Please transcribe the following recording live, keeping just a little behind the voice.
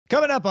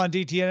Coming up on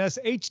DTNS,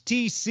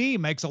 HTC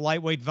makes a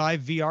lightweight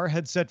Vive VR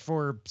headset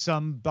for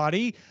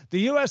somebody. The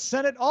U.S.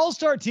 Senate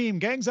All-Star Team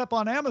gangs up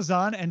on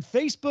Amazon, and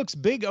Facebook's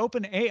big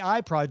open AI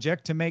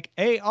project to make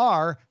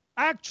AR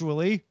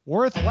actually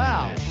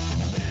worthwhile.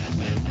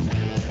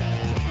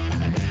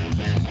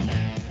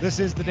 This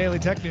is the Daily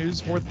Tech News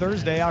for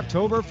Thursday,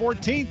 October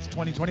 14th,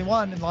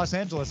 2021 in Los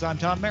Angeles. I'm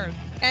Tom Merritt.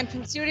 And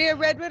from Studio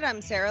Redwood,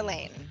 I'm Sarah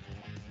Lane.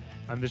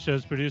 I'm the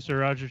show's producer,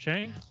 Roger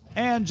Chang.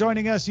 And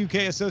joining us, UK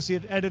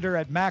Associate Editor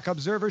at Mac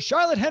Observer,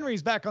 Charlotte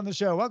Henry's back on the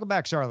show. Welcome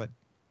back, Charlotte.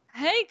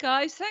 Hey,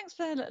 guys. Thanks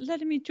for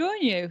letting me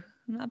join you.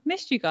 I've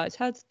missed you guys.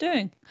 How's it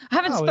doing? I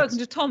haven't spoken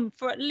to Tom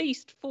for at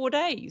least 4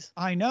 days.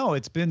 I know.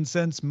 It's been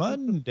since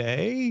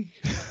Monday.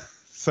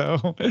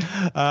 So,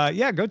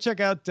 go check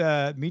out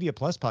Media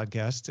Plus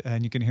podcast,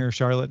 and you can hear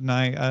Charlotte and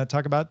I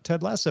talk about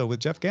Ted Lasso with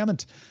Jeff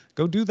Gammont.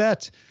 Go do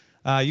that.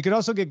 You could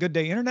also get Good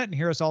Day Internet and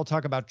hear us all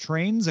talk about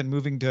trains and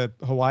moving to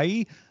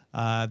Hawaii.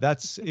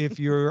 That's if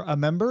you're a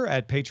member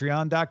at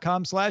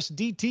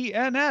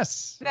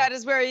patreon.com/DTNS. That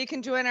is where you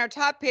can join our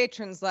top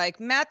patrons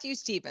like Matthew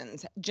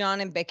Stevens,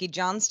 John and Becky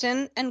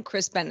Johnston, and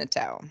Chris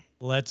Beneteau.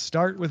 Let's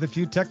start with a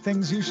few tech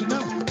things you should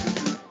know.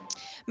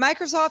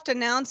 Microsoft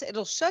announced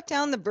it'll shut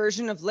down the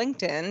version of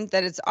LinkedIn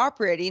that it's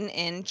operating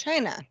in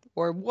China,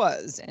 or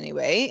was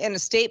anyway. In a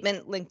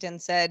statement, LinkedIn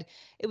said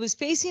it was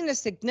facing a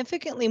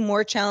significantly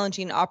more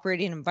challenging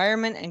operating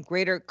environment and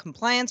greater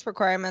compliance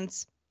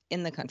requirements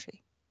in the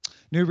country.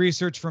 New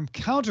research from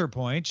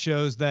Counterpoint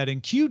shows that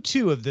in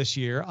Q2 of this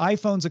year,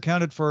 iPhones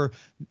accounted for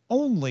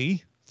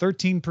only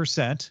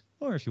 13%,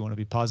 or if you want to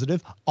be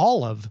positive,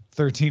 all of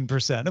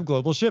 13% of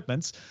global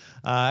shipments,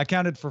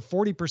 accounted for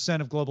 40%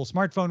 of global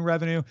smartphone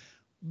revenue,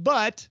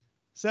 but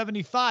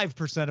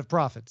 75% of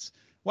profits.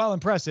 While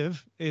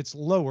impressive, it's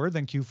lower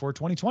than Q4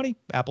 2020.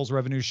 Apple's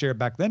revenue share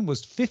back then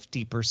was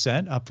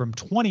 50%, up from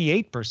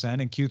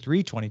 28% in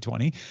Q3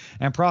 2020,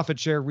 and profit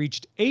share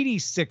reached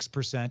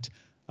 86%,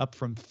 up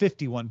from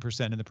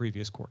 51% in the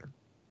previous quarter.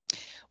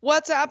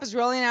 WhatsApp is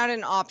rolling out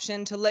an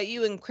option to let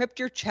you encrypt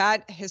your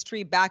chat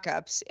history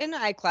backups in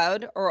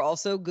iCloud or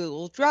also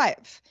Google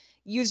Drive.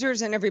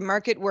 Users in every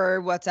market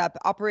where WhatsApp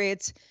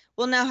operates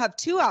will now have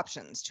two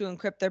options to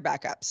encrypt their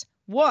backups.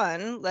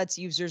 One lets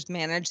users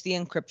manage the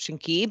encryption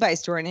key by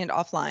storing it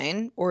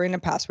offline or in a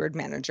password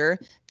manager.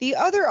 The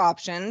other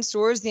option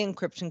stores the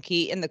encryption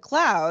key in the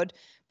cloud,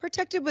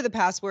 protected with a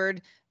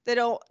password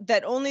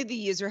that only the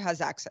user has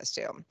access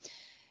to.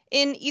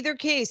 In either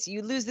case,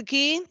 you lose the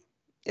key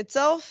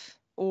itself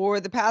or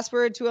the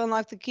password to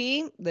unlock the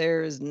key.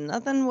 There's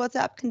nothing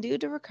WhatsApp can do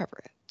to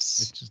recover it.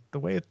 It's just the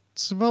way it's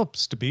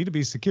supposed to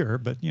be secure,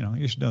 but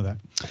you should know that.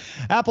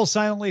 Apple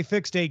silently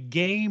fixed a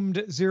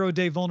gamed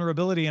zero-day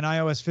vulnerability in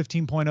iOS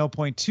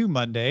 15.0.2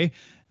 Monday.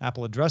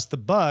 Apple addressed the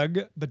bug,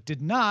 but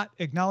did not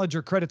acknowledge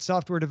or credit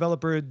software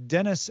developer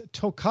Denis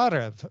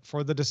Tokarev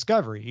for the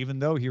discovery, even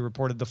though he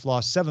reported the flaw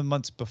 7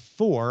 months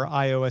before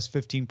iOS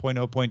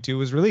 15.0.2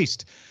 was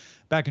released.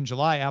 Back in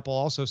July, Apple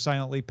also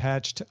silently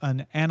patched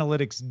an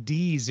Analytics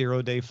D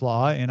zero-day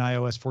flaw in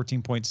iOS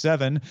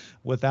 14.7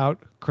 without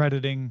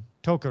crediting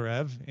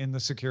Tokarev in the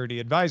security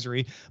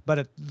advisory, but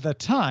at the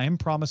time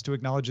promised to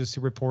acknowledge his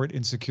report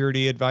in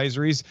security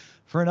advisories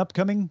for an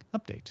upcoming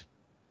update.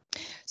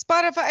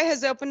 Spotify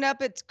has opened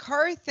up its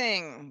Car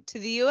Thing to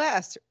the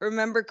U.S.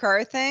 Remember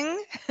Car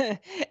Thing?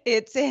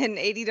 It's an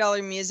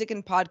 $80 music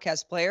and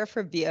podcast player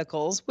for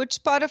vehicles,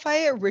 which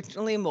Spotify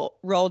originally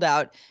rolled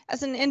out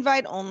as an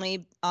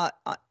invite-only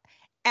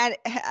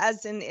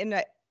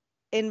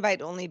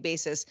invite-only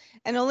basis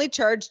and only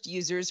charged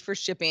users for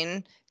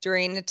shipping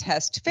during a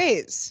test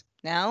phase.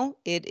 Now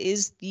it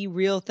is the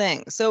real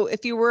thing. So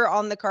if you were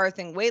on the Car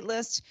Thing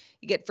waitlist,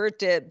 you get first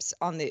dibs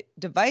on the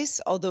device,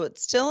 although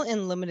it's still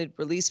in limited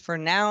release for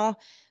now.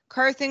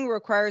 Car Thing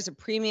requires a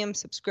premium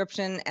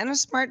subscription and a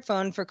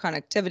smartphone for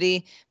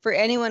connectivity for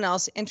anyone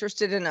else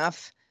interested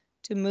enough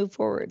to move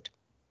forward.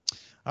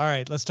 All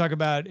right, let's talk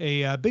about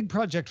a big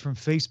project from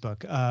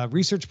Facebook, a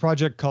research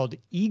project called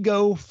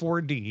Ego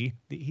 4D.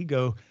 The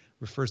Ego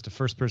refers to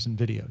first-person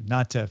video,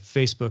 not to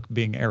Facebook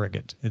being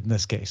arrogant in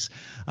this case.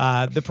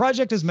 The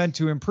project is meant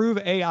to improve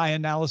AI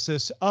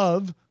analysis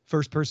of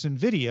first-person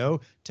video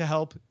to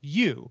help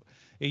you.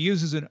 It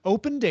uses an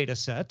open data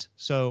set,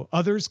 so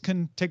others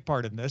can take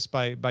part in this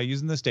by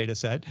using this data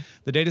set.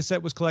 The data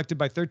set was collected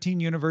by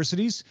 13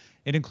 universities.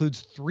 It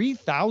includes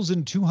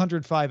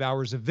 3,205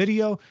 hours of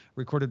video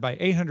recorded by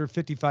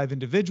 855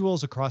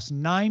 individuals across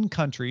 9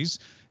 countries,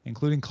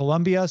 including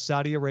Colombia,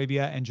 Saudi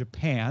Arabia, and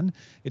Japan.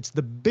 It's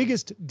the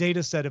biggest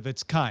data set of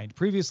its kind.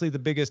 Previously, the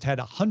biggest had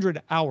 100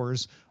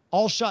 hours,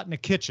 all shot in a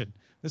kitchen.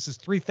 This is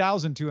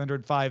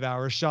 3,205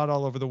 hours shot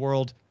all over the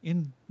world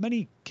in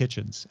many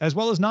kitchens, as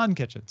well as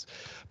non-kitchens.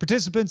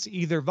 Participants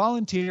either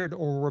volunteered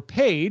or were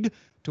paid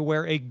to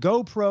wear a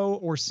GoPro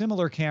or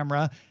similar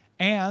camera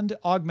and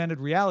augmented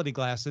reality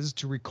glasses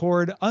to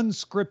record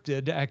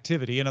unscripted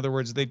activity. In other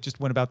words, they just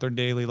went about their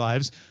daily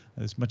lives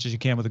as much as you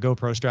can with a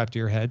GoPro strapped to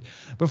your head.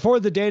 Before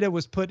the data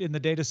was put in the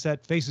data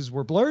set, faces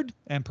were blurred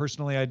and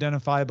personally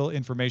identifiable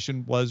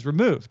information was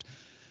removed.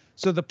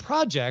 So the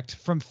project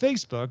from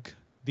Facebook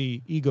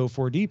the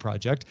Ego4D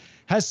project,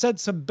 has set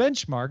some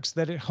benchmarks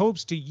that it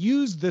hopes to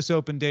use this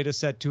open data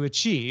set to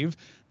achieve.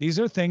 These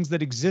are things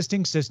that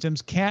existing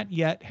systems can't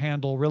yet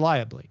handle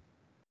reliably.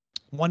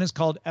 One is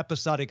called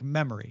episodic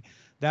memory.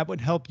 That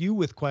would help you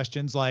with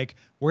questions like,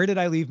 where did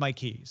I leave my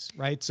keys,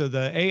 right? So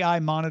the AI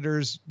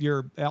monitors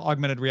your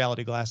augmented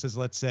reality glasses,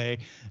 let's say,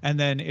 and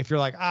then if you're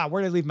like,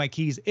 where did I leave my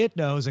keys? It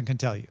knows and can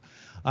tell you.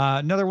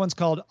 Another one's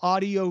called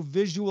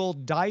audio-visual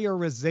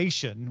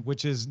diarization,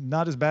 which is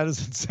not as bad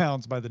as it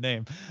sounds by the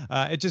name.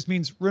 It just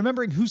means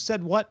remembering who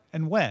said what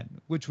and when,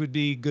 which would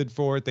be good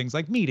for things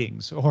like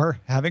meetings or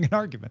having an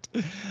argument.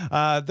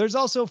 There's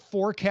also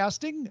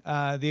forecasting.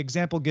 The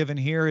example given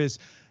here is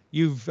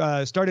you've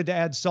started to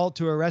add salt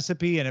to a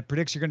recipe and it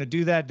predicts you're going to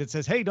do that. It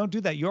says, hey, don't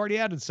do that. You already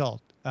added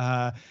salt.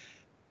 Kind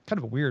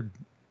of a weird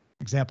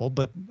example,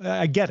 but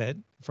I get it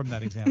from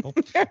that example.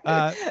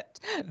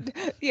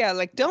 Yeah,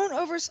 like don't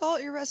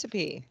oversalt your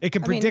recipe. It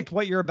can predict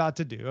what you're about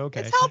to do.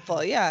 Okay. It's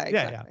helpful. Yeah,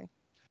 exactly.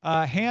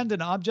 Yeah. Hand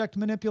and object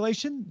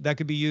manipulation, that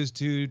could be used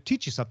to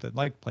teach you something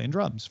like playing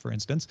drums, for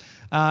instance,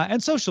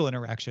 and social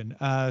interaction,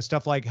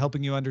 stuff like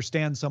helping you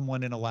understand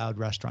someone in a loud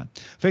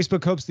restaurant.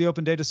 Facebook hopes the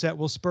open data set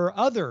will spur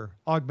other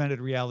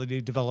augmented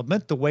reality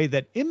development the way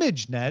that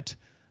ImageNet,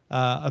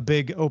 a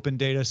big open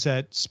data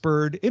set,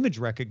 spurred image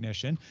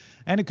recognition.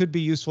 And it could be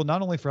useful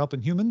not only for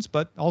helping humans,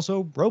 but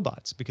also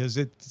robots, because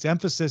its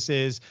emphasis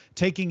is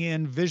taking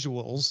in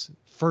visuals,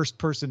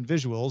 first-person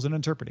visuals, and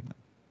interpreting them.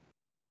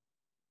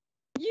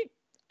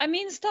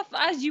 Stuff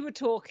as you were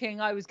talking,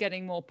 I was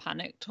getting more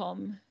panicked,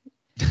 Tom.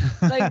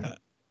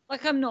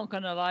 Like I'm not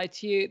going to lie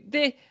to you.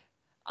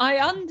 I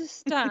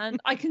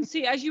understand. I can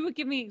see, as you were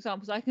giving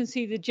examples, I can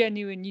see the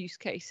genuine use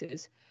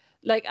cases.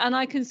 And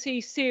I can see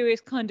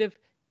serious kind of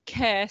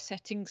care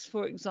settings,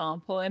 for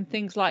example, and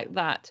things like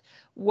that,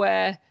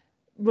 where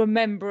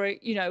remembering,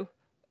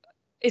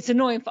 it's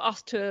annoying for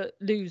us to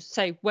lose,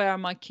 say, where are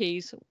my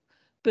keys?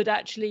 But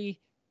actually,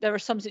 there are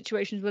some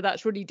situations where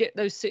that's really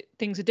those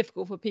things are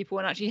difficult for people,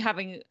 and actually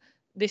having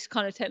this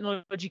kind of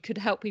technology could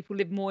help people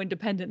live more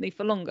independently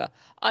for longer.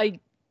 I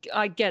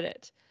get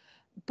it,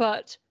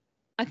 but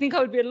I think I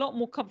would be a lot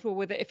more comfortable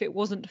with it if it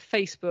wasn't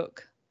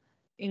Facebook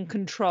in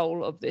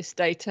control of this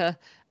data.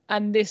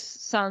 And this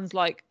sounds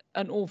like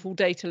an awful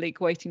data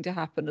leak waiting to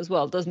happen as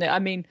well, doesn't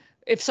it?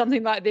 If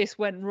something like this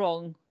went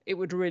wrong, it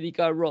would really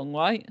go wrong,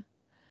 right?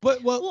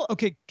 Well,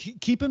 okay.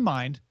 Keep in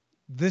mind,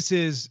 this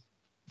is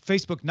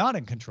Facebook not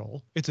in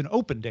control. It's an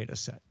open data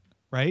set,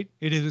 right?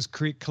 It is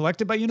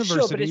collected by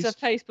universities. Sure, but it's a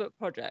Facebook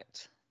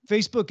project.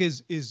 Facebook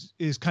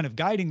is kind of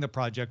guiding the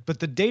project, but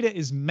the data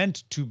is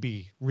meant to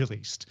be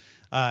released.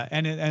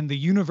 And the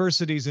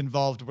universities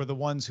involved were the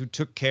ones who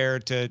took care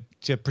to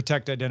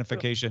protect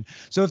identification.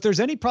 Sure. So if there's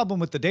any problem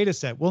with the data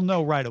set, we'll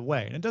know right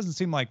away. And it doesn't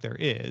seem like there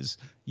is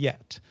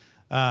yet.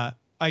 I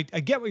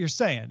get what you're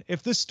saying.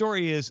 If this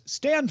story is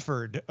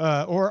Stanford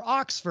or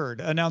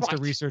Oxford announced a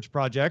research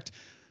project,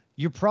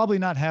 you're probably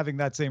not having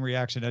that same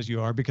reaction as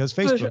you are because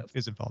Facebook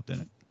is involved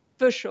in it.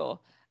 For sure.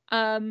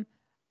 And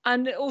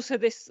also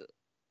this,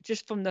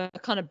 just from the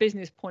kind of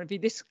business point of view,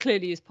 this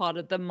clearly is part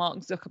of the Mark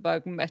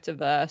Zuckerberg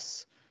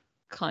metaverse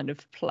kind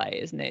of play,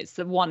 isn't it? It's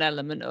the one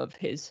element of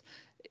his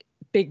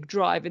big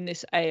drive in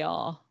this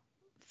AR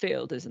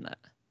field, isn't it?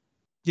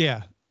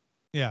 Yeah.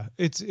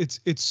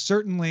 It's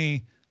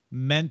certainly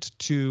meant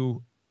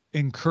to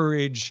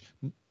encourage.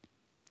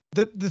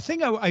 The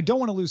thing I don't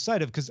want to lose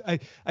sight of, because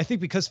I think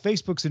because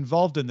Facebook's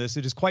involved in this,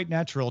 it is quite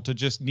natural to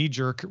just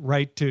knee-jerk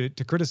right to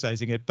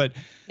criticizing it. But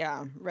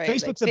yeah, right.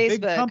 Facebook's a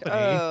big company.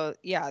 Oh,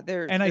 yeah,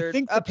 I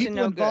think the people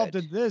involved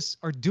in this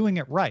are doing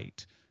it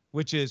right,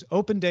 which is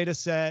open data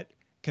set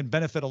can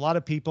benefit a lot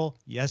of people.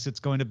 Yes, it's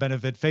going to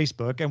benefit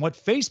Facebook, and what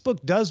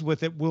Facebook does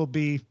with it will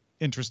be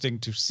interesting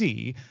to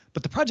see.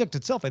 But the project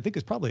itself, I think,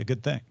 is probably a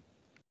good thing.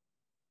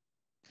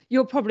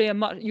 You're probably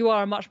you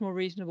are a much more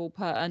reasonable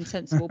and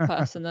sensible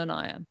person than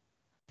I am.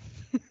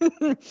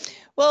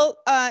 Well,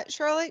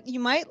 Charlotte, you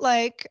might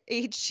like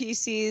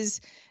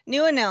HTC's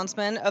new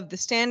announcement of the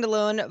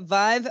standalone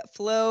Vive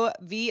Flow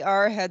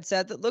VR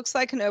headset that looks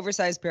like an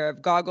oversized pair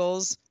of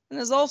goggles and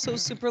is also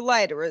super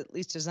light, or at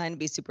least designed to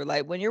be super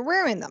light when you're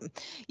wearing them.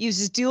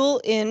 Uses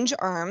dual hinge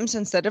arms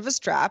instead of a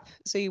strap,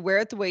 so you wear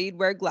it the way you'd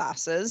wear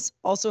glasses.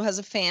 Also has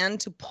a fan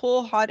to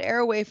pull hot air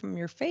away from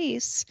your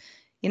face.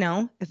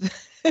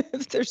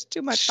 If there's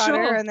too much hot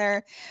air in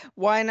there,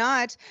 why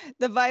not?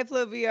 The Vive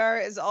Flow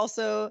VR is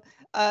also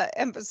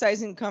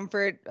emphasizing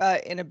comfort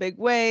in a big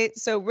way.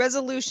 So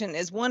resolution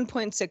is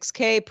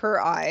 1.6K per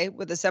eye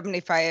with a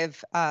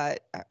 75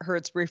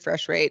 hertz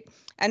refresh rate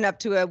and up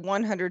to a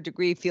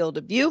 100-degree field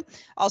of view.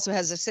 Also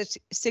has a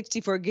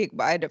 64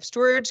 gigabyte of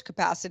storage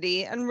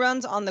capacity and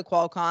runs on the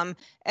Qualcomm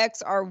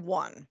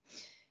XR1.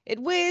 It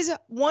weighs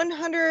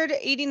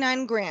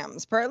 189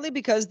 grams, partly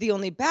because the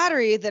only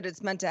battery that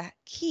it's meant to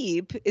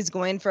keep is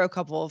going for a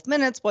couple of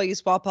minutes while you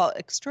swap out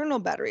external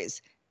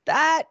batteries.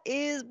 That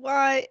is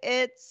why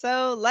it's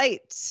so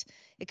light.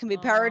 It can be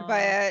powered by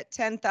a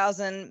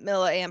 10,000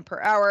 milliamp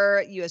per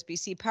hour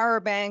USB-C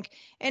power bank,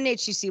 and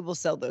HTC will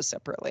sell those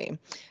separately.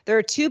 There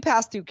are 2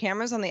 pass-through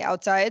cameras on the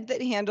outside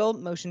that handle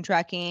motion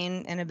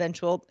tracking and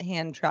eventual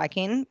hand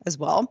tracking as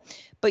well.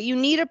 But you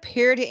need a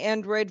paired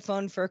Android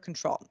phone for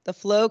control. The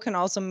Flow can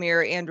also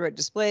mirror Android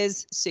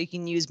displays, so you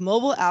can use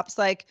mobile apps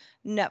like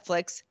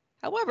Netflix.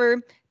 However,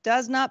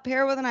 does not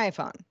pair with an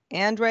iPhone.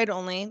 Android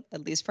only,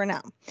 at least for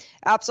now.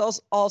 Apps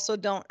also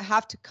don't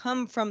have to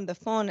come from the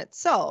phone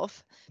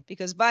itself,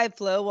 because Vive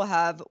Flow will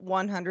have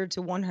 100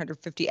 to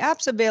 150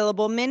 apps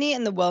available, many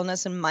in the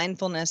wellness and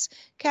mindfulness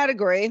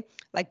category,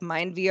 like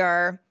Mind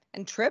VR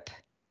and Trip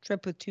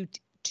with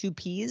two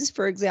P's,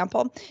 for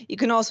example. You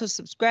can also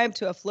subscribe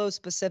to a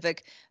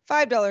Flow-specific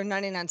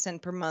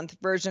 $5.99 per month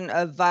version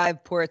of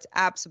Viveport's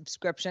app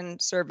subscription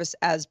service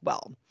as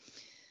well.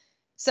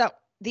 So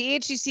the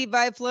HTC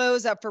Vive Flow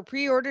is up for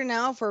pre-order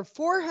now for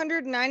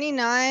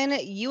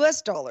 $499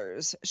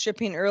 US,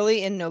 shipping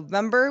early in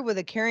November, with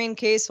a carrying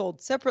case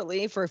sold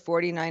separately for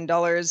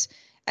 $49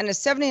 and a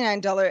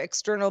 $79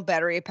 external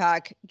battery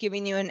pack,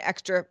 giving you an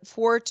extra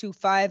 4 to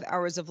 5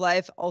 hours of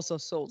life, also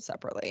sold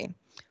separately.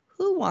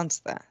 Who wants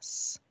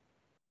this?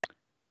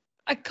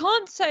 I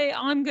can't say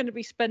I'm going to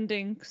be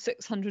spending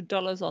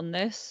 $600 on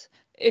this,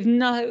 if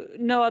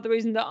no other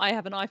reason that I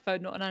have an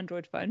iPhone, not an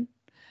Android phone.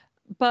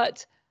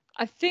 But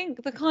I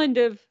think the kind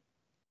of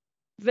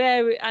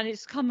and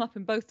it's come up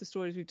in both the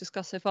stories we've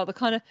discussed so far, the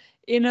kind of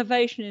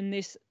innovation in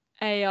this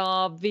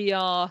AR,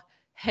 VR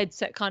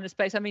headset kind of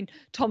space. I mean,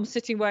 Tom's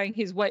sitting wearing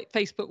his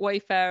Facebook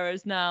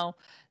Wayfarers now.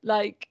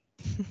 Like,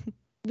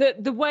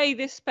 the way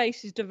this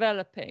space is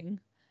developing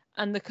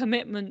and the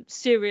commitment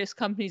serious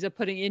companies are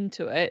putting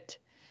into it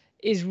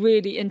is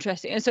really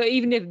interesting. And so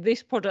even if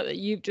this product that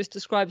you've just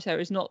described,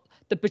 Sarah, is not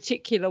the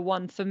particular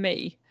one for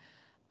me,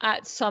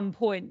 at some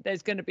point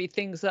there's going to be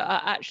things that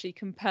are actually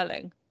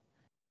compelling,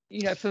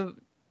 for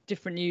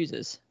different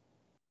users.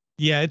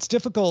 Yeah, it's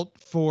difficult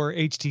for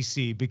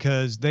HTC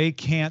because they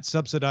can't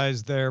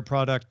subsidize their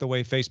product the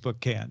way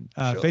Facebook can.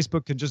 Sure.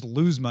 Facebook can just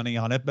lose money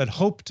on it, but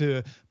hope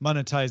to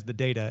monetize the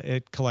data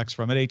it collects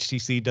from it.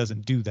 HTC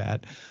doesn't do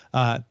that.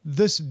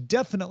 This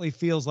definitely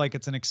feels like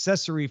it's an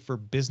accessory for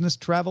business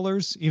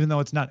travelers, even though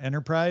it's not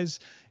enterprise.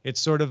 It's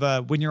sort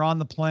of when you're on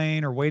the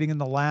plane or waiting in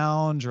the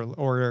lounge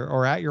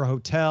or at your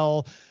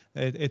hotel.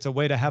 It's a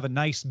way to have a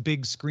nice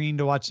big screen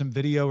to watch some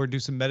video or do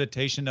some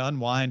meditation to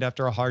unwind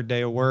after a hard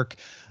day of work.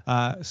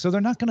 So they're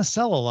not going to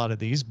sell a lot of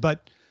these,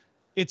 but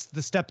it's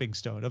the stepping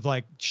stone of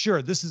like,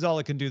 sure, this is all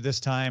it can do this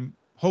time.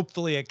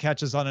 Hopefully it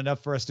catches on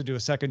enough for us to do a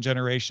second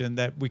generation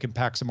that we can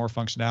pack some more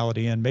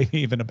functionality and maybe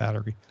even a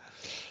battery.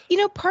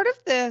 Part of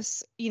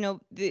this,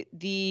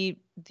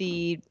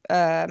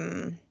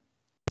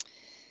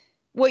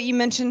 what you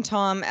mentioned,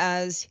 Tom,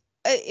 as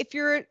if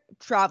you're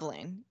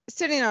traveling,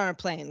 sitting on a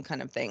plane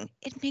kind of thing,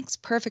 it makes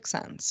perfect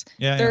sense.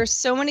 Yeah, there are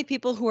so many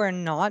people who are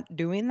not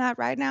doing that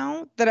right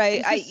now that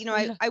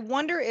I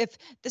wonder if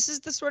this is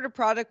the sort of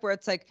product where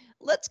it's like,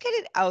 let's get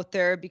it out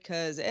there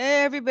because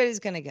everybody's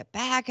going to get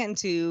back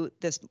into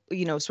this,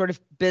 sort of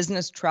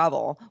business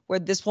travel where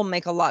this will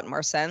make a lot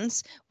more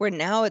sense. Where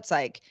now it's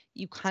like,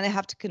 you kind of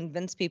have to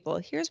convince people,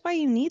 here's why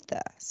you need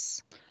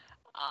this.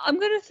 I'm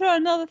going to throw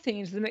another thing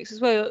into the mix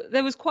as well.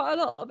 There was quite a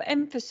lot of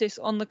emphasis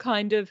on the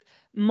kind of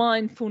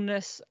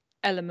mindfulness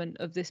element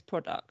of this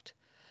product.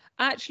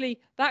 Actually,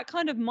 that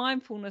kind of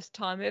mindfulness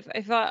time,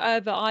 if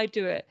I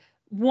do it,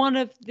 one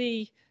of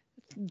the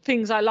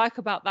things I like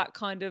about that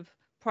kind of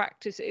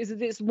practice is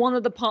that it's one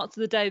of the parts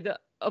of the day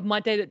of my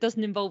day that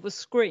doesn't involve a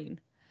screen.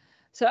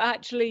 So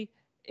actually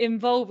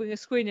involving a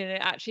screen in it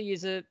actually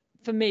is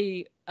for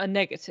me a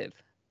negative.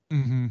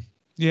 Mm-hmm.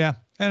 Yeah.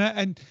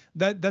 And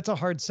that's a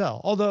hard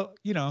sell. Although,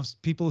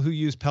 people who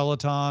use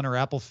Peloton or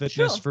Apple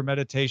Fitness for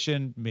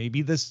meditation,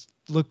 maybe this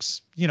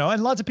looks,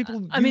 and lots of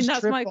people use that's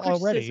Trip my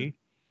criticism. already.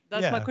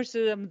 That's my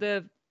criticism.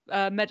 The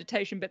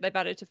meditation bit they've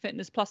added to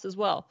Fitness Plus as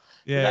well.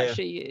 Yeah.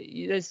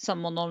 Actually, there's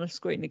someone on a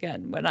screen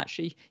again when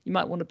actually you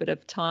might want a bit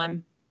of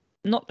time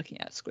not looking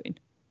at a screen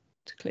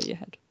to clear your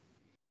head.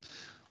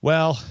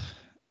 Well,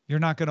 you're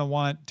not going to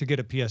want to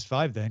get a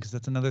PS5 then, because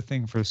that's another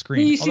thing for a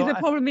screen. You see, the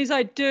problem is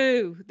I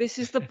do. This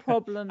is the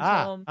problem,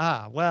 Tom.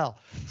 Well,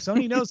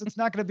 Sony knows it's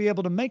not going to be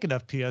able to make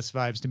enough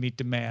PS5s to meet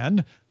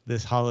demand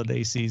this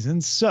holiday season.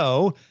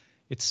 So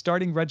it's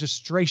starting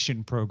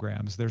registration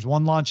programs. There's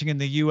one launching in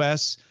the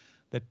US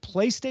that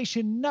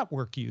PlayStation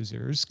Network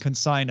users can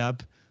sign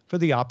up for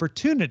the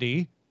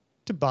opportunity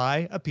to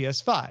buy a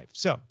PS5.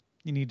 So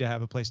you need to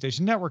have a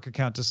PlayStation Network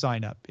account to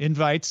sign up.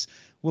 Invites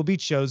will be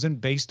chosen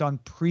based on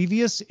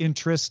previous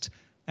interest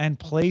and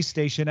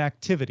PlayStation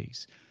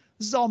activities.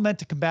 This is all meant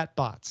to combat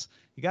bots.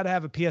 You got to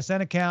have a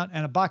PSN account,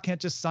 and a bot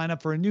can't just sign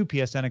up for a new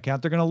PSN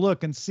account. They're going to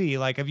look and see,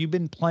 like, have you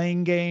been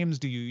playing games?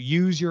 Do you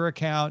use your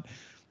account?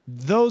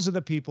 Those are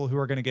the people who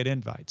are going to get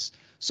invites.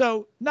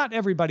 So not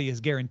everybody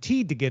is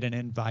guaranteed to get an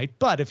invite,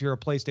 but if you're a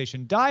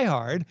PlayStation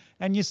diehard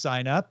and you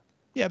sign up,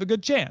 you have a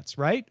good chance,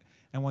 right?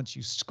 And once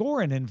you score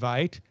an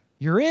invite,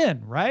 you're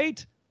in,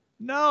 right?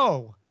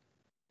 No.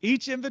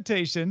 Each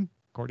invitation,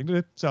 according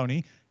to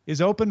Sony,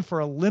 is open for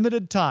a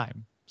limited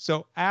time.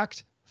 So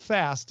act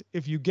fast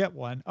if you get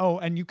one. Oh,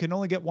 and you can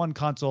only get one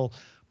console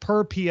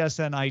per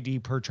PSN ID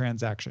per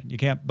transaction. You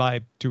can't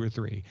buy 2 or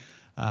 3.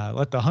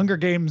 Let the Hunger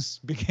Games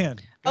begin.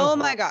 Oh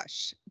my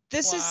gosh.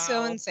 This is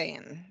so Wow.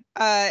 insane.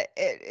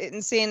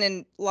 Insane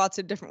in lots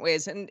of different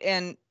ways.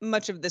 And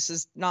much of this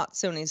is not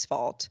Sony's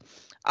fault.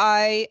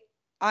 I'm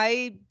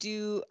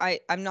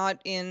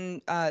not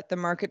in the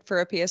market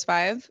for a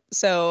PS5,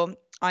 so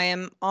I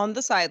am on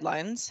the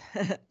sidelines,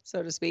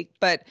 so to speak.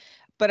 But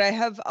I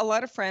have a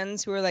lot of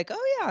friends who are like,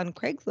 oh yeah, on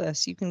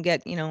Craigslist you can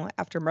get,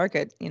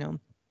 aftermarket,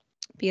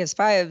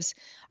 PS5s.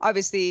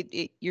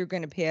 Obviously, you're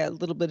going to pay a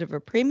little bit of a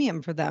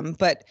premium for them,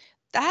 but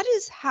that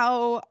is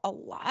how a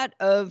lot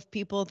of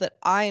people that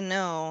I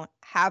know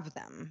have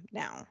them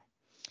now.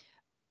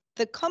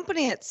 The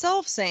company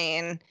itself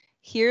saying,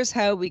 here's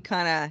how we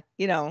kind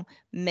of,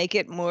 make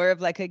it more of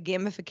like a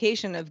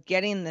gamification of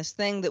getting this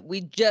thing that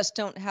we just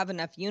don't have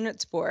enough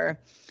units for.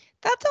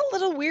 That's a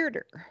little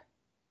weirder.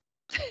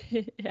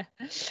 Yeah.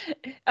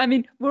 I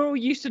mean, we're all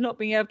used to not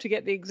being able to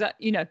get the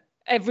exact,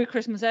 every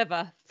Christmas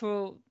ever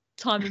for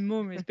time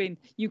immemorial has been,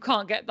 you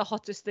can't get the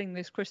hottest thing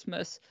this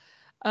Christmas.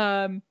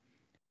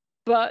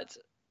 But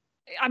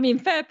I mean,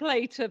 fair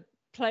play to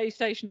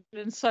PlayStation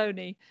and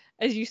Sony.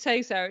 As you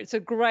say, Sarah, it's a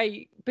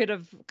great bit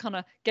of kind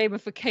of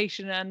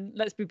gamification and,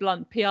 let's be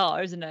blunt,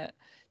 PR, isn't it?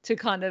 To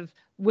kind of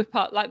whip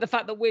up, like the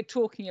fact that we're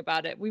talking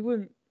about it,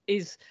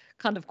 is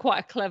kind of quite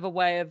a clever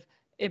way of,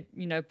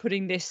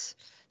 putting this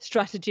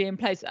strategy in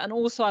place. And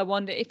also I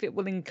wonder if it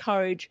will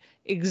encourage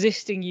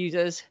existing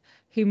users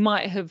who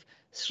might have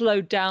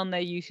slowed down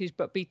their usage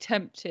but be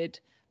tempted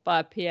by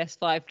a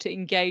PS5 to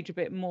engage a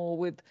bit more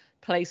with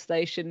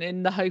PlayStation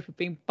in the hope of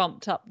being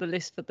bumped up the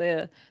list for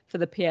the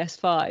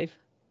PS5.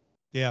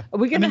 Yeah. Are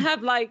we going to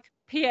have like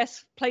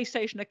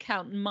PlayStation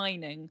account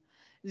mining?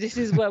 This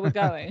is where we're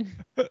going.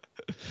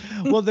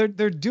 Well,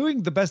 they're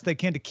doing the best they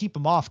can to keep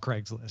them off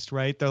Craigslist,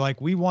 right? They're like,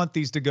 we want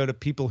these to go to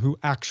people who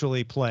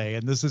actually play,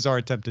 and this is our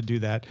attempt to do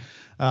that.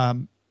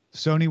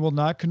 Sony will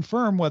not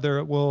confirm whether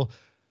it will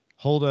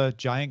hold a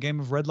giant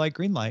game of red light,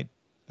 green light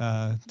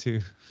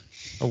to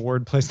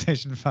award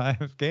PlayStation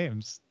 5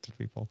 games to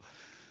people.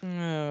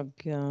 Oh,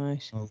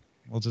 gosh.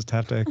 We'll just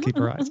have to keep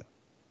our eyes out.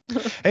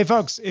 Hey,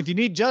 folks, if you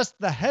need just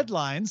the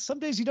headlines, some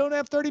days you don't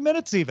have 30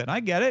 minutes even. I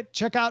get it.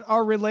 Check out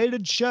our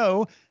related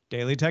show,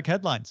 Daily Tech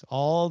Headlines.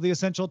 All the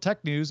essential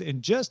tech news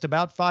in just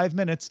about 5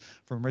 minutes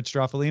from Rich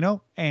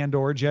Stroffolino and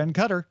or Jen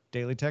Cutter,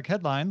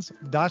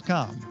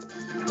 dailytechheadlines.com.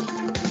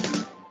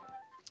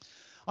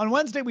 On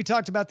Wednesday, we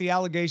talked about the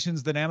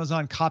allegations that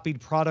Amazon copied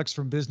products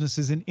from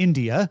businesses in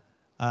India.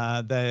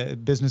 The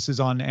businesses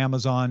on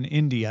Amazon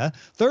India.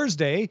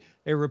 Thursday,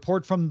 a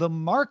report from The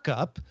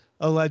Markup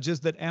alleges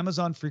that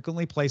Amazon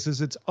frequently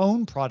places its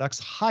own products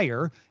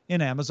higher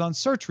in Amazon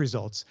search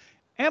results.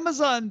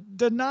 Amazon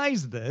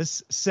denies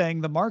this,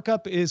 saying The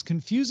Markup is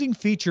confusing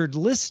featured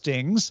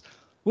listings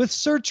with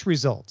search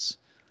results.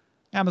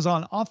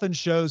 Amazon often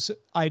shows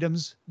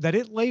items that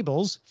it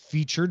labels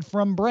featured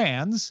from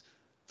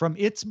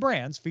its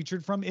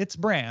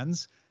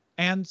brands,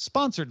 and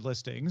sponsored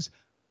listings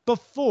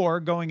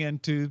before going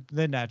into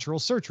the natural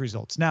search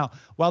results. Now,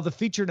 while the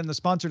featured and the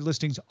sponsored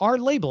listings are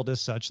labeled as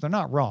such, they're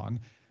not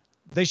wrong.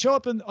 They show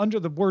up under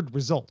the word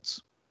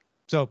results.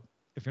 So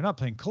if you're not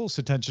paying close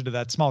attention to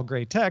that small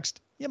gray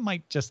text, you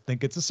might just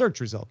think it's a search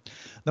result.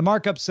 The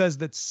Markup says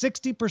that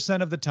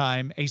 60% of the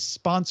time a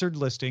sponsored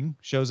listing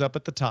shows up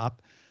at the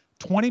top,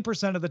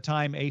 20% of the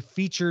time a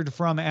featured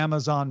from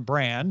Amazon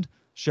brand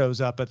shows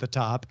up at the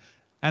top,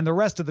 and the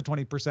rest of the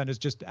 20% is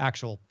just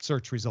actual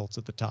search results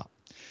at the top.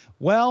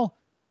 Well,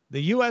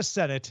 the U.S.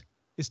 Senate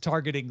is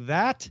targeting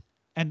that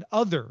and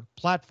other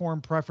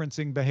platform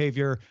preferencing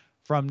behavior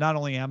from not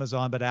only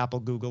Amazon, but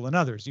Apple, Google, and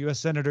others. U.S.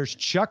 Senators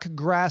Chuck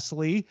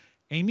Grassley,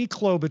 Amy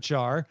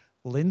Klobuchar,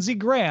 Lindsey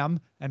Graham,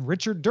 and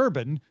Richard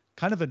Durbin,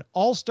 kind of an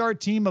all-star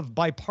team of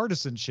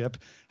bipartisanship,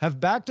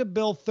 have backed a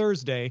bill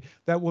Thursday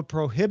that would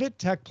prohibit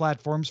tech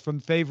platforms from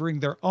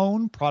favoring their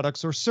own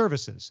products or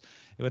services.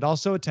 It would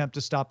also attempt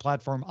to stop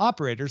platform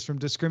operators from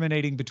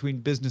discriminating between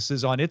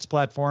businesses on its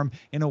platform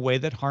in a way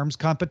that harms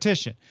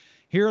competition.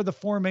 Here are the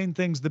 4 main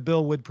things the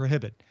bill would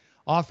prohibit: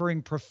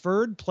 offering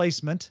preferred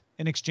placement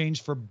in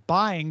exchange for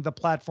buying the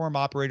platform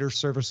operator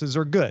services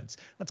or goods.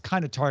 That's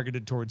kind of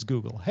targeted towards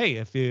Google. Hey,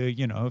 if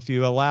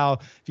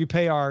you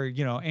pay our,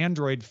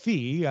 Android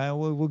fee,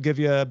 we'll give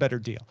you a better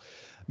deal.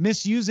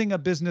 Misusing a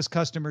business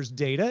customer's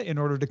data in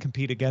order to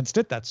compete against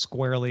it. That's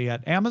squarely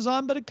at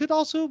Amazon, but it could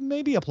also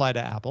maybe apply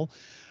to Apple.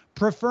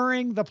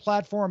 Preferring the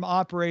platform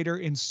operator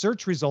in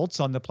search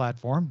results on the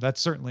platform. That's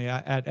certainly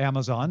at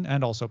Amazon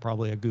and also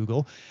probably at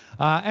Google.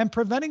 And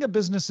preventing a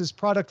business's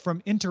product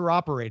from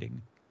interoperating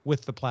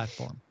with the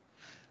platform.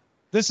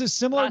 This is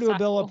similar to a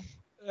bill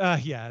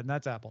Yeah, and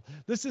that's Apple.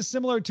 This is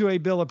similar to a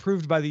bill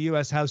approved by the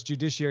U.S. House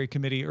Judiciary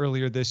Committee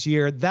earlier this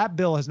year. That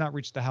bill has not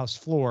reached the House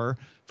floor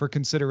for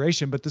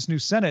consideration, but this new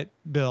Senate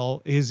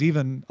bill is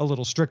even a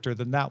little stricter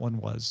than that one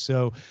was.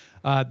 So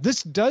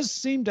this does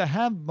seem to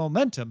have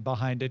momentum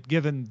behind it,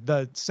 given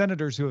the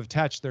senators who have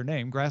attached their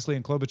name. Grassley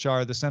and Klobuchar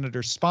are the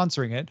senators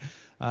sponsoring it.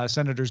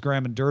 Senators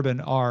Graham and Durbin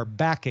are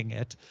backing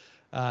it.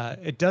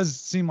 It does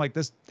seem like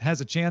this has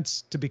a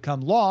chance to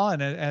become law.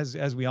 And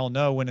as we all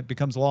know, when it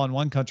becomes law in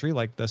one country,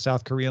 like the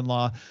South Korean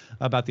law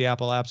about the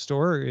Apple App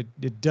Store,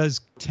 it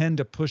does tend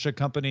to push a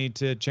company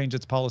to change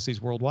its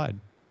policies worldwide.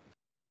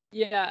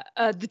 Yeah,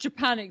 the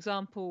Japan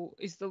example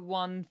is the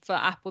one for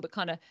Apple that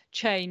kind of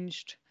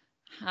changed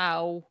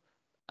how,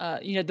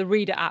 the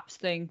reader apps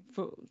thing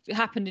it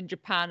happened in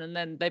Japan, and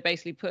then they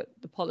basically put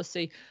the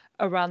policy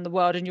around the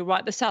world. And you're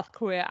right, the South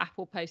Korea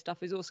Apple Pay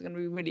stuff is also going to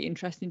be really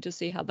interesting to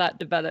see how that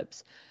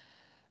develops.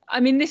 I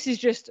mean, this is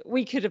just,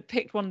 we could have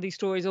picked one of these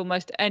stories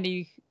almost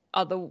any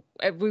other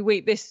every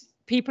week.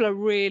 People are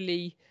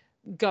really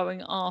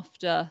going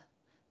after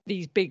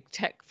these big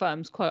tech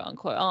firms, quote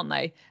unquote, aren't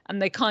they? And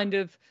they kind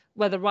of,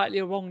 whether rightly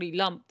or wrongly,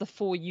 lump the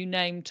four you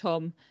named,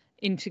 Tom,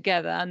 in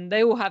together, and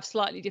they all have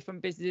slightly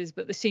different businesses,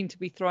 but they seem to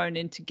be thrown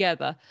in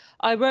together.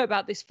 I wrote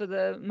about this for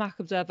the Mac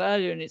Observer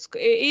earlier, and it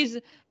is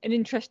an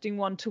interesting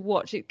one to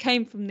watch. It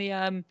came from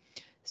the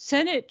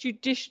Senate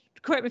Judiciary.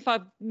 Correct me if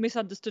I've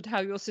misunderstood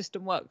how your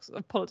system works,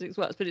 of politics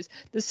works, but it's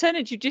the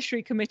Senate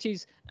Judiciary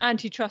Committee's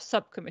antitrust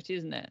subcommittee,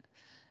 isn't it?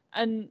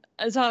 And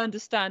as I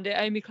understand it,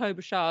 Amy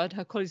Klobuchar and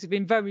her colleagues have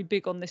been very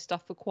big on this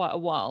stuff for quite a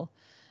while.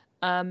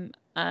 And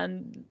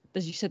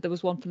as you said, there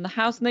was one from the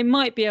House, and they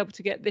might be able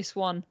to get this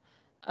one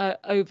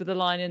over the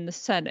line in the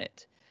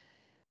Senate.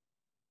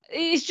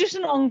 It's just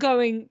an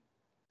ongoing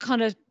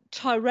kind of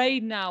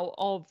tirade now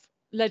of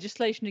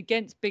legislation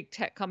against big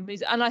tech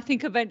companies, and I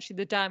think eventually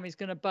the dam is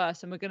going to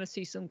burst, and we're going to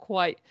see some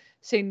quite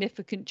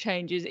significant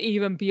changes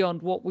even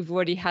beyond what we've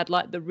already had,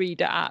 like the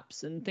reader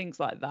apps and things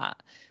like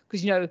that.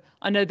 Because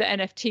I know the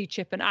NFT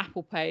chip and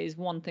Apple Pay is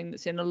one thing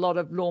that's in a lot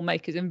of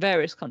lawmakers in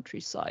various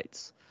countries'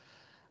 sites.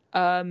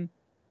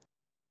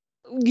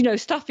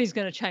 Stuff is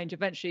going to change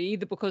eventually,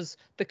 either because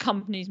the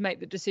companies make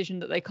the decision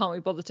that they can't be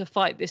bothered to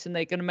fight this and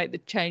they're going to make the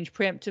change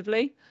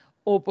preemptively,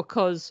 or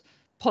because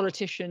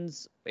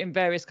politicians in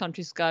various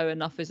countries go,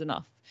 enough is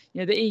enough.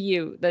 The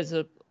EU, there's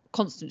a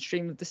constant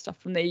stream of this stuff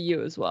from the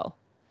EU as well.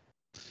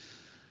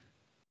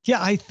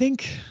 Yeah, I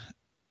think,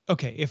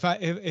 okay,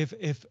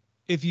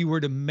 if you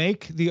were to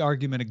make the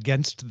argument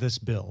against this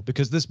bill,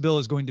 because this bill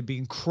is going to be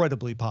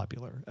incredibly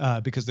popular,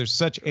 because there's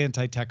such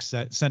anti-tech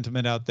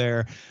sentiment out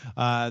there,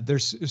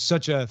 there's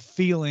such a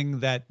feeling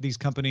that these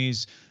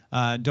companies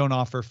don't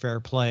offer fair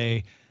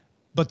play.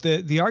 But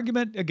the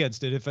argument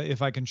against it,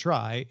 if I can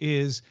try,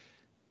 is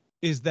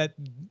that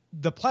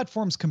the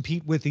platforms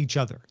compete with each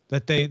other,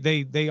 that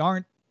they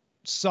aren't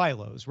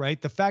silos, right?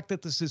 The fact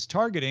that this is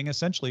targeting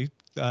essentially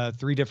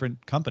 3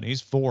 different companies,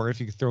 4 if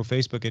you could throw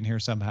Facebook in here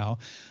somehow,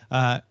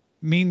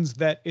 means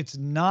that it's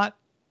not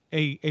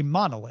a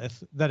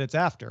monolith that it's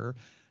after.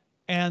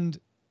 And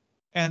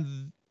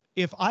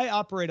if I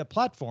operate a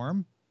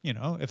platform,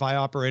 if I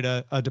operate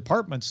a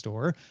department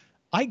store,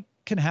 I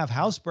can have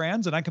house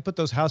brands, and I can put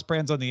those house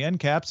brands on the end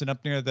caps and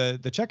up near the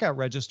checkout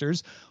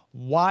registers.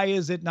 Why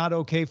is it not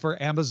okay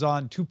for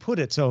Amazon to put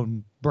its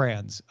own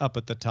brands up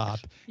at the top,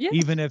 yes,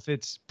 even if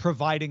it's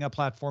providing a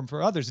platform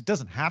for others? It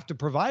doesn't have to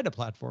provide a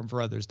platform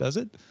for others, does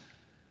it?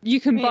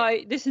 You can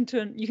listen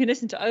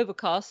to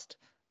Overcast,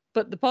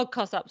 but the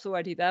podcast app's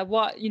already there.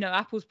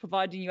 Apple's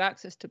providing you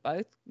access to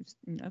both.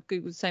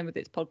 Google's the same with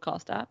its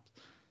podcast apps,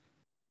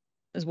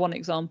 as one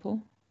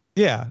example.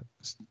 Yeah.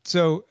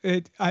 So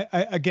I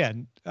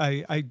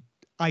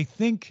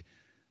think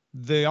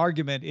the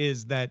argument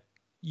is that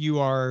you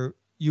are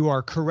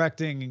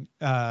correcting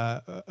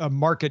a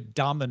market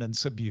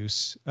dominance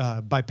abuse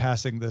by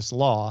passing this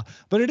law,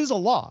 but it is a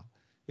law.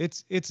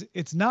 It's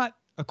not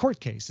a court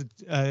case.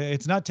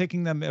 It's not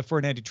taking them for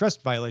an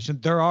antitrust violation.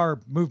 There are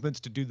movements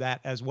to do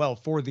that as well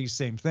for these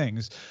same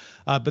things,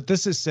 but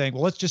this is saying,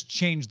 well, let's just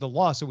change the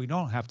law so we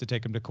don't have to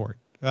take them to court.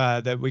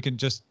 That we can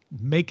just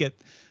make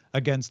it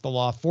against the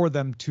law for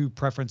them to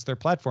preference their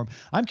platform.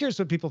 I'm curious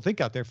what people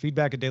think out there.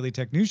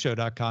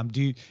 Feedback@dailytechnewsshow.com.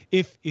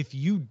 If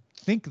you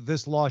think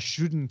this law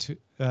shouldn't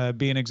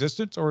be in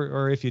existence,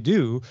 or if you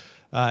do,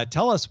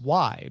 tell us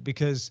why.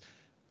 Because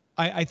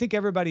I think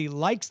everybody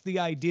likes the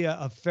idea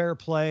of fair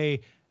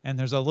play, and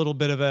there's a little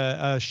bit of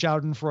a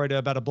schadenfreude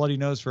about a bloody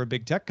nose for a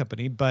big tech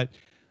company. But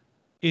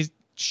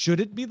should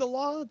it be the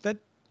law that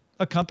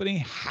a company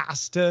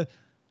has to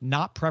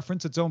not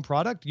preference its own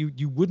product?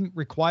 You wouldn't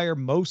require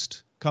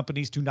most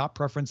companies to not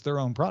preference their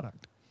own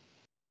product.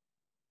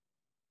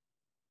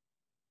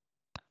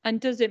 And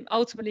does it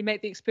ultimately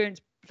make the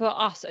experience for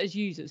us as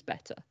users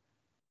better?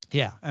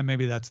 Yeah, and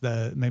maybe that's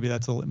the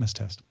litmus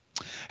test.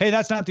 Hey,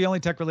 that's not the only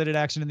tech-related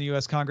action in the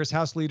U.S. Congress.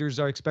 House leaders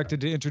are expected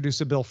to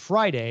introduce a bill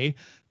Friday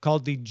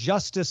called the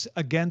Justice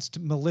Against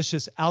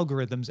Malicious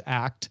Algorithms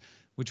Act,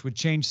 which would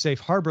change safe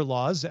harbor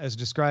laws as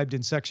described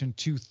in Section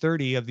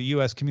 230 of the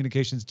U.S.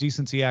 Communications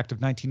Decency Act of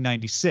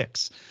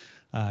 1996.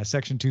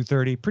 Section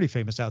 230, pretty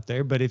famous out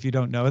there, but if you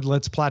don't know, it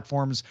lets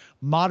platforms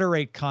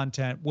moderate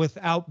content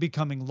without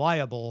becoming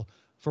liable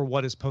for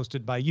what is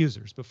posted by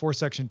users. Before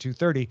Section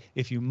 230,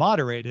 if you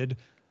moderated,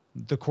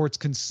 the courts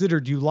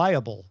considered you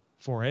liable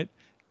for it.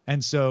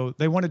 And so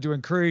they wanted to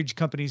encourage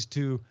companies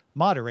to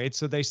moderate.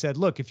 So they said,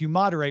 look, if you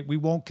moderate, we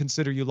won't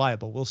consider you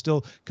liable. We'll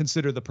still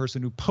consider the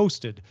person who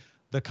posted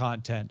the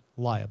content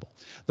liable.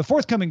 The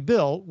forthcoming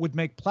bill would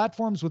make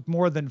platforms with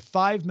more than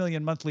 5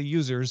 million monthly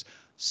users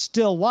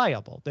still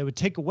liable. They would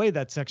take away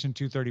that Section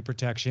 230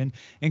 protection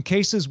in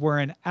cases where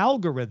an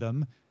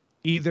algorithm,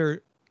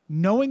 either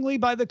knowingly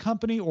by the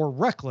company or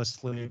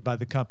recklessly by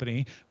the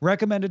company,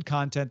 recommended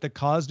content that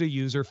caused a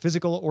user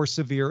physical or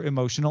severe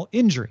emotional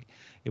injury.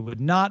 It would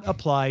not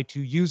apply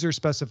to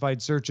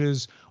user-specified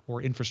searches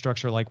or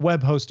infrastructure like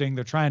web hosting.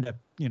 They're trying to,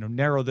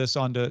 narrow this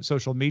onto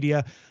social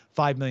media.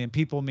 5 million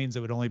people means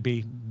it would only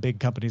be big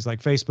companies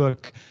like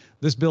Facebook.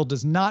 This bill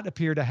does not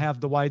appear to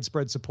have the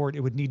widespread support it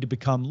would need to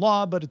become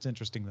law, but it's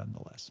interesting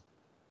nonetheless.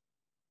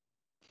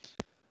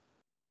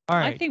 All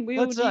right. I think we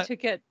all need to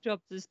get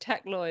jobs as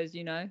tech lawyers,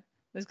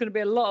 There's going to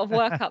be a lot of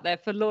work out there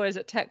for lawyers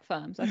at tech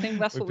firms. I think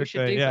that's what we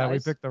should do, Yeah, guys. we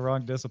picked the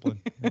wrong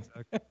discipline.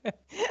 Exactly.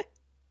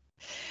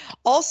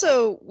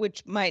 Also,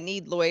 which might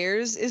need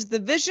lawyers, is the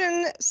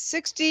Vision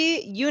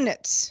 60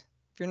 unit.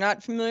 If you're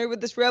not familiar with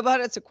this robot,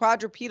 it's a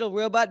quadrupedal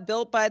robot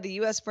built by the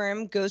U.S.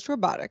 firm Ghost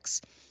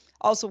Robotics,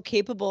 also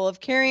capable of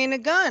carrying a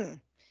gun,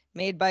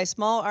 made by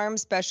small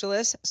arms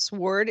specialist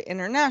Sword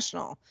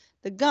International.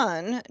 The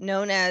gun,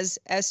 known as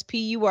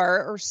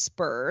SPUR or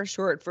SPUR,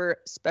 short for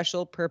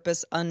Special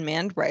Purpose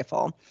Unmanned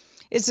Rifle,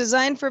 is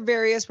designed for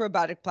various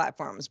robotic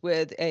platforms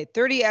with a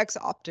 30x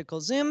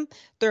optical zoom,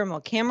 thermal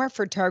camera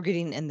for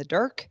targeting in the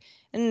dark,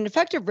 and an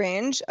effective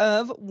range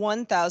of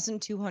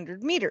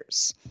 1,200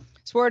 meters.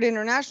 Sword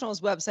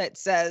International's website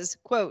says,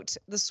 quote,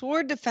 "The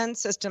Sword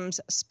Defense Systems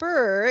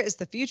SPUR is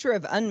the future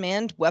of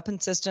unmanned weapon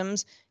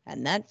systems,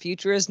 and that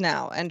future is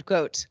now," end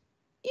quote.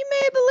 You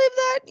may believe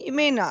that, you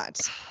may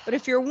not. But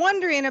if you're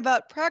wondering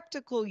about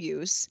practical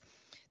use,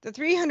 the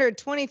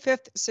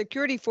 325th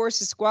Security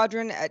Forces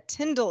Squadron at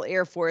Tyndall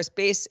Air Force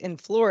Base in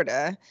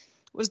Florida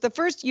was the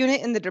first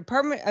unit in the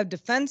Department of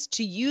Defense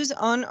to use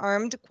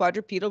unarmed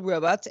quadrupedal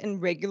robots in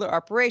regular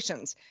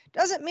operations.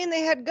 Doesn't mean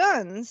they had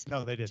guns.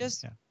 No, they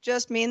didn't.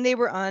 Just mean they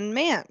were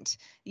unmanned.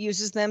 It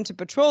uses them to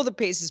patrol the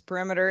base's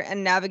perimeter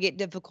and navigate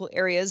difficult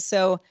areas.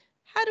 So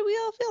how do we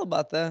all feel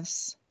about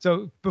this?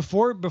 So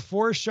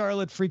before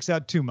Charlotte freaks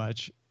out too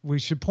much, we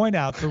should point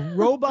out the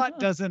robot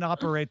doesn't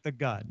operate the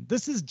gun.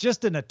 This is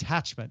just an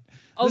attachment.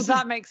 Oh,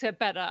 that makes it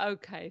better.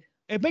 Okay.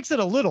 It makes it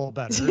a little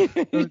better.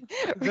 The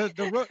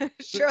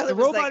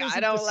robot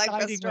isn't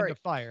deciding when to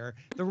fire.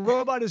 The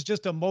robot is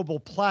just a mobile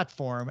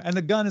platform, and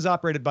the gun is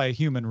operated by a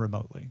human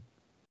remotely.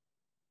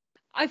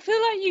 I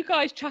feel like you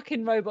guys chuck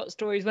in robot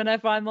stories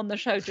whenever I'm on the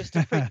show just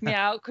to freak me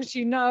out, because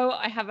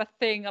I have a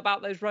thing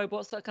about those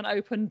robots that can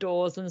open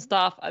doors and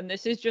stuff, and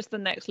this is just the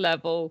next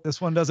level.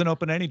 This one doesn't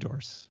open any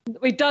doors.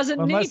 It doesn't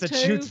unless need it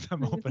shoots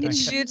them open. It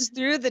shoots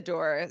through the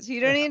door, so you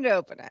don't need to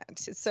open it.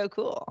 It's so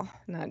cool.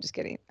 No, I'm just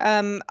kidding.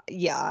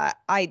 Yeah,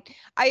 I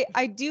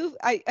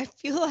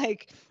feel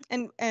like,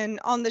 and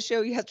on the show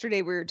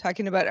yesterday we were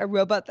talking about a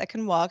robot that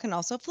can walk and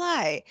also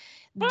fly.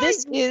 Right.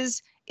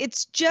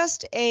 It's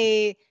just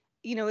a,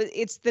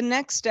 it's the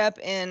next step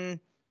in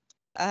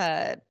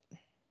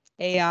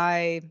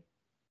AI.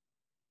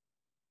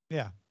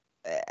 Yeah.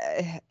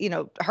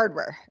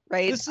 Hardware,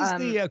 right? This is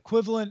the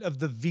equivalent of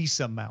the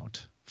Visa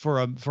mount for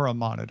a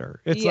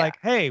monitor. It's like,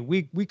 hey,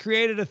 we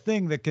created a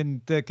thing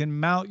that can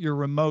mount your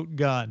remote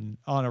gun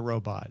on a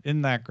robot.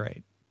 Isn't that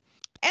great?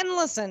 And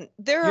listen,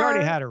 there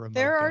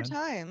are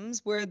times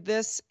where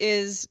this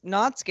is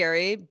not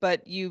scary,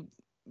 but you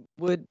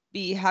would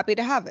be happy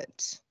to have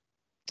it.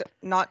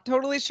 Not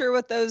totally sure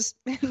what those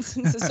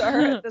instances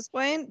are at this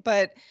point,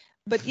 but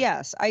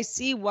yes, I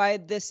see why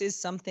this is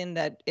something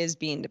that is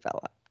being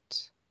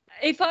developed.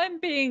 If I'm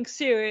being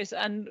serious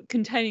and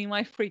containing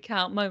my freak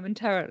out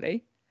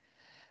momentarily,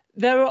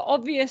 there are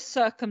obvious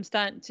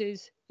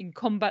circumstances in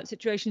combat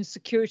situations,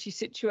 security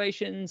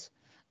situations,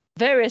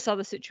 various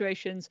other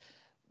situations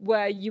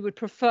where you would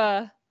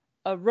prefer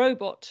a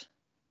robot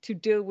to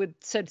deal with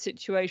said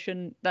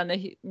situation than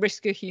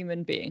risk a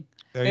human being.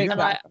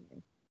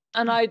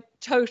 And I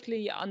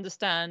totally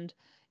understand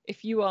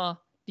if you are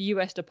the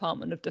US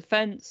Department of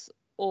Defense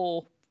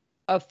or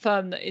a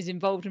firm that is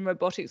involved in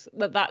robotics,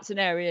 that's an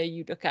area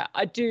you look at.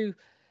 I do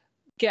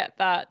get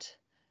that.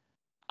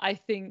 I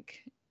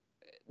think,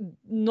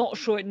 not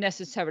sure it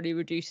necessarily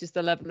reduces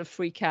the level of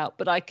freak out,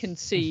 but I can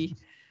see,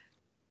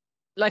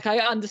 I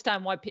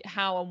understand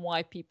how and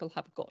why people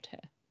have got here.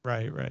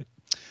 Right.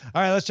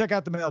 All right, let's check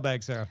out the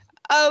mailbag, Sarah.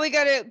 Oh, we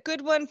got a good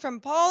one from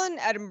Paul in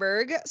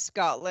Edinburgh,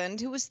 Scotland,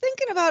 who was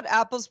thinking about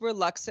Apple's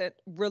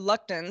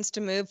reluctance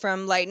to move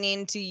from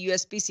Lightning to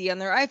USB-C on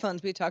their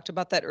iPhones. We talked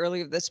about that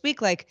earlier this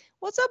week.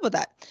 What's up with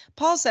that?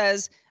 Paul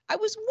says, I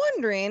was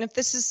wondering if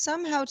this is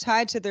somehow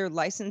tied to their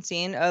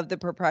licensing of the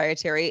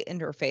proprietary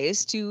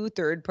interface to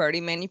third-party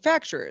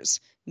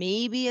manufacturers,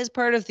 maybe as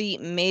part of the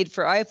Made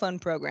for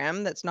iPhone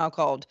program that's now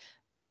called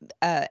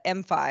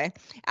MFi.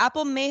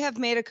 Apple may have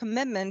made a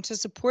commitment to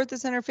support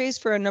this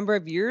interface for a number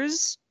of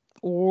years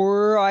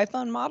or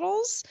iPhone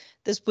models.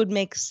 This would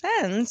make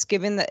sense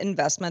given the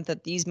investment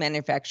that these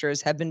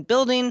manufacturers have been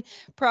building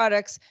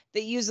products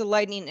that use a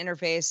Lightning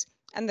interface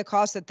and the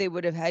cost that they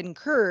would have had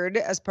incurred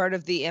as part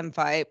of the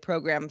MFi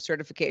program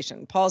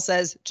certification. Paul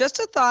says, just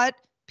a thought,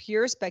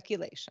 pure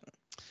speculation.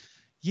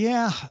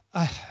 Yeah,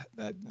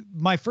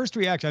 my first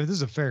reaction, this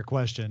is a fair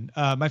question.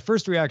 My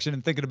first reaction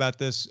in thinking about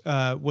this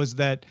was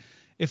that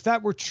if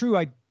that were true,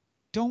 I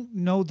don't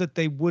know that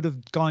they would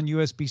have gone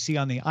USB-C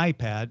on the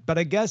iPad, but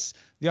I guess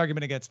the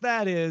argument against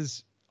that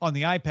is on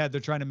the iPad,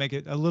 they're trying to make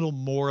it a little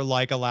more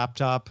like a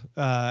laptop.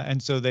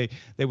 And so they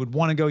would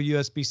want to go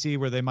USB-C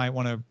where they might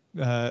want to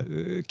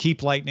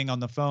keep Lightning on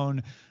the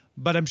phone.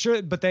 But I'm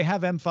sure, but they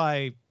have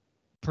MFi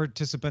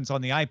participants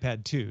on the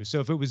iPad too. So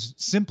if it was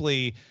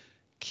simply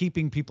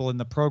keeping people in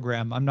the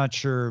program, I'm not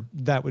sure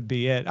that would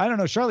be it. I don't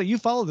know, Charlotte, you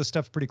follow this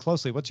stuff pretty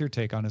closely. What's your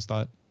take on his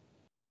thought?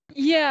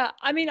 Yeah,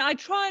 I mean, I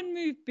try and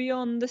move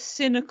beyond the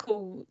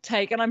cynical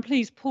take, and I'm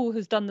pleased Paul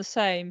has done the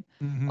same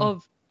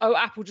of, oh,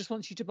 Apple just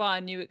wants you to buy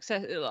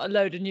a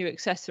load of new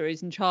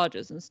accessories and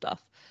chargers and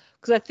stuff.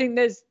 Because I think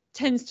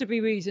tends to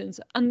be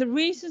reasons. And the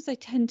reasons they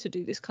tend to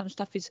do this kind of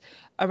stuff is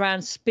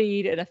around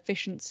speed and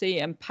efficiency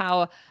and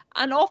power.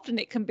 And often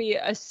it can be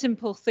a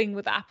simple thing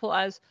with Apple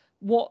as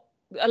what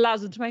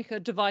allows them to make a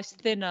device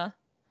thinner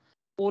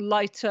or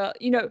lighter.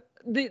 You know,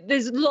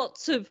 there's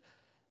lots of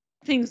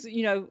things that,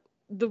 you know,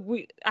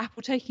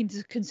 Apple take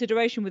into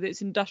consideration with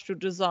its industrial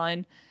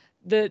design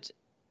that,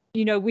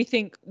 you know, we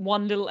think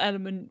one little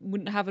element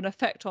wouldn't have an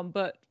effect on,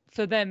 but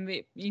for them,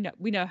 you know,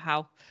 we know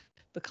how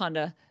the kind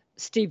of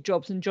Steve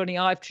Jobs and Johnny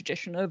Ive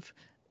tradition of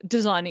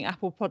designing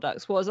Apple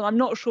products was, and I'm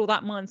not sure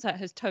that mindset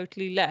has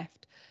totally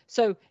left.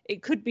 So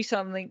it could be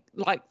something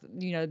like,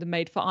 you know, the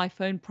Made for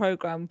iPhone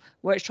program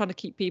where it's trying to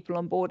keep people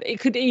on board. It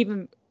could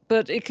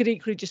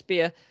equally just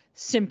be a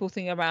simple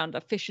thing around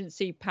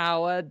efficiency,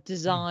 power,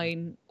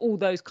 design, all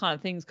those kind of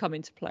things come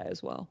into play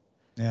as well.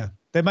 Yeah.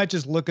 They might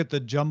just look at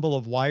the jumble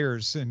of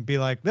wires and be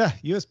like,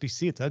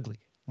 USB-C, it's ugly.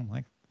 I'm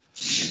like,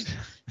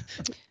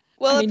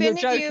 well, I mean, you're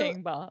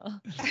joking, but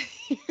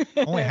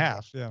only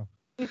half. Yeah.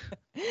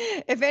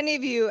 If any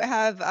of you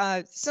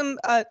have some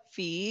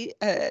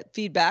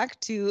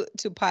feedback to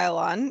pile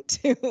on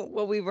to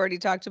what we've already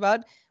talked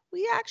about,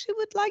 we actually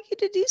would like you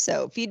to do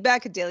so.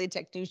 Feedback at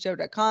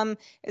dailytechnewsshow.com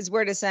is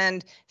where to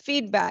send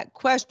feedback,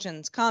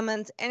 questions,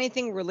 comments,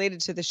 anything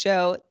related to the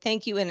show.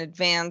 Thank you in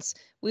advance.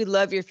 We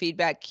love your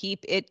feedback.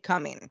 Keep it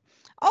coming.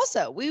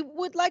 Also, we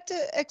would like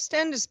to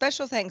extend a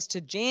special thanks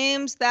to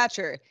James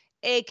Thatcher,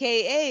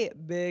 aka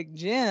Big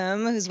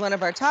Jim, who's one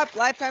of our top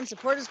lifetime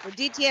supporters for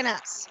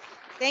DTNS.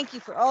 Thank you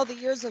for all the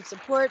years of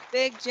support,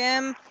 Big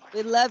Jim.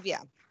 We love you.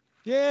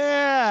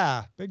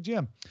 Yeah, Big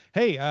Jim.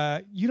 Hey,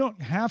 you don't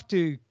have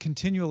to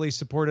continually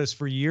support us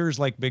for years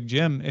like Big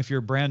Jim if you're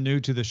brand new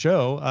to the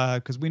show,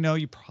 because we know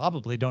you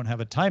probably don't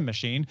have a time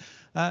machine.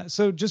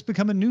 So just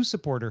become a new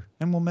supporter,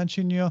 and we'll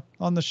mention you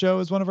on the show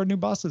as one of our new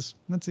bosses.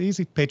 That's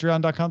easy.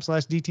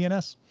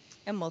 Patreon.com/DTNS.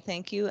 And we'll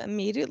thank you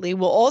immediately.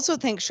 We'll also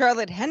thank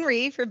Charlotte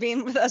Henry for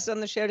being with us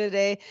on the show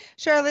today.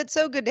 Charlotte,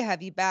 so good to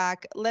have you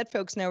back. Let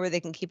folks know where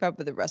they can keep up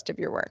with the rest of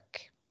your work.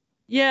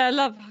 Yeah, I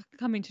love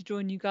coming to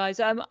join you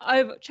guys.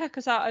 Check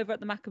us out over at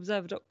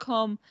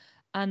themacobserver.com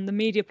and the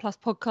Media Plus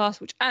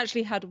podcast, which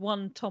actually had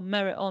one Tom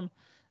Merritt on.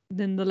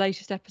 Then the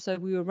latest episode,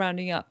 we were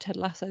rounding up Ted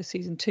Lasso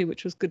season 2,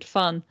 which was good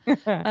fun.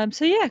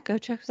 So yeah, go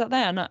check us out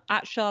there, and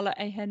at Charlotte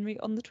A. Henry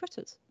on the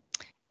Twitters.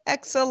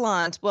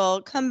 Excellent.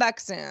 Well, come back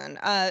soon.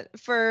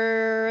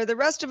 For the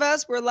rest of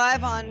us, we're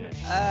live on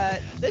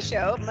the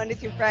show Monday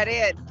through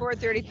Friday at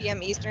 4:30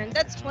 p.m. Eastern.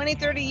 That's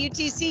 20:30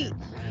 UTC.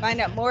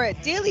 Find out more at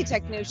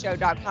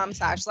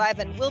dailytechnewsshow.com/live,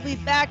 and we'll be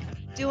back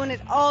doing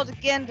it all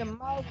again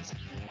tomorrow.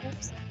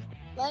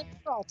 Len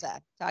Peralta.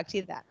 Talk to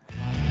you then.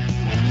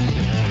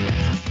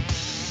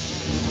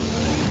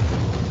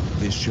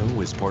 This show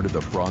is part of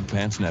the Frog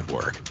Pants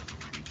Network.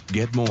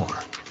 Get more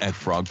at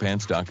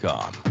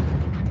frogpants.com.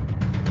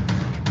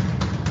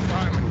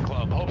 Diamond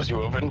Club hopes you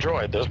have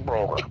enjoyed this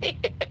program.